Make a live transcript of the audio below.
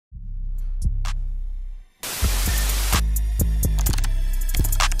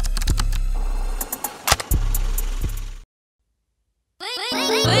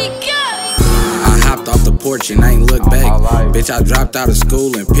porch and ain't looked back. Bitch, I dropped out of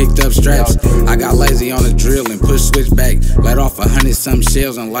school and picked up straps. I got lazy on the drill and pushed switch back. Let off 100-something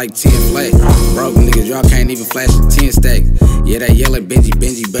shells on like 10 flat. Broke niggas, y'all can't even flash a 10 stack. Yeah, they yell at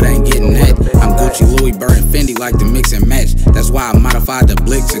Benji, but ain't getting that. I'm Gucci, Louis, Burr, and Fendi like the mix and match. That's why I modified the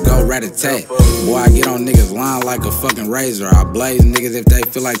blick to go rat-a-tat. Boy, I get on niggas line like a fucking razor. I blaze niggas if they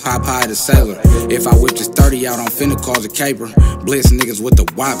feel like Popeye the Sailor. If I whip this 30 out, I'm finna cause a caper. Blitz niggas with the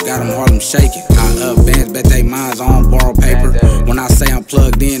wop, got them Harlem shaking. I up bands, bet they minds on borrowed paper. When I say I'm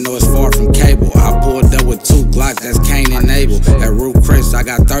plugged in, no, it's far from cable. I pulled up with 2 Glocks, that's Kane and Abel. At Roof Chris, I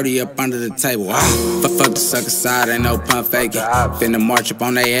got 30 up under the table. Fuck the sucker side, ain't no pump faking. Finna march up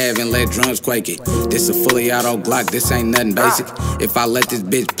on they Ave and let drums quake it. This a fully auto Glock, this ain't nothing basic. If I let this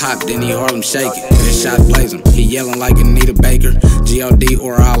bitch pop, then he Harlem shake it. This shot blaze him, he yelling like Anita Baker. G.O.D.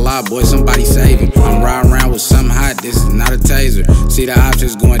 or Allah, boy, somebody save him. I'm riding around with something hot, this is not a taser. See the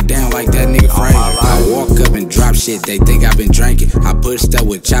options going down like that nigga Fraser. I walk up and drop shit, they think I've been drinking. I pushed up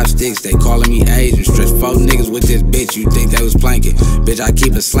with chopsticks, they calling me Asian. Stretch 4 niggas with this bitch, you think they was planking. Bitch, I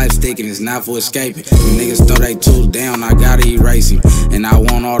keep a slapstick and it's not for escaping. You niggas throw they tools down, I gotta erase him. And I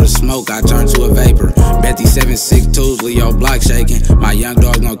want all the smoke, I turn to a vapor. Bet these 7.6 tools leave your block shaking. My young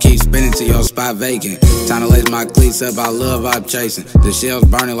dog gon' keep spinning till your spot vacant. Time to lace my cleats up, I love vibe chasing. The shells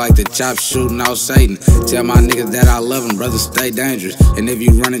burning like the chops shooting out Satan. Tell my niggas that I love them, brothers stay dangerous. And if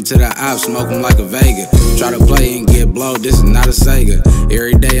you run into the ops, smoke them like a Vega. Try to play and get blowed, this is not a Sega.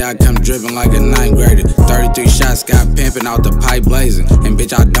 Every day I come dripping like a 9th grader. 33 shots got pimping out the pipe blazing. And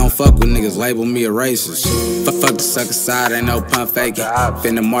bitch, I don't fuck with niggas, label me a racist. Fuck the sucker side, ain't no pump faking.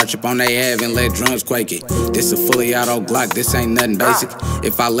 Finna march up on they Ave and let drums quake it. This a fully auto Glock, this ain't nothing basic.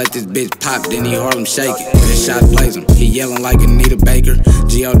 If I let this bitch pop, then he Harlem shake it. This shot blaze him, he yelling like Anita Baker.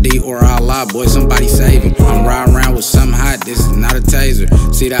 G.O.D. or Allah, boy, somebody save him. I'm riding around with something hot, this is not a taser.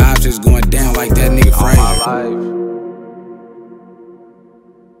 See the options going down like that nigga Fraser.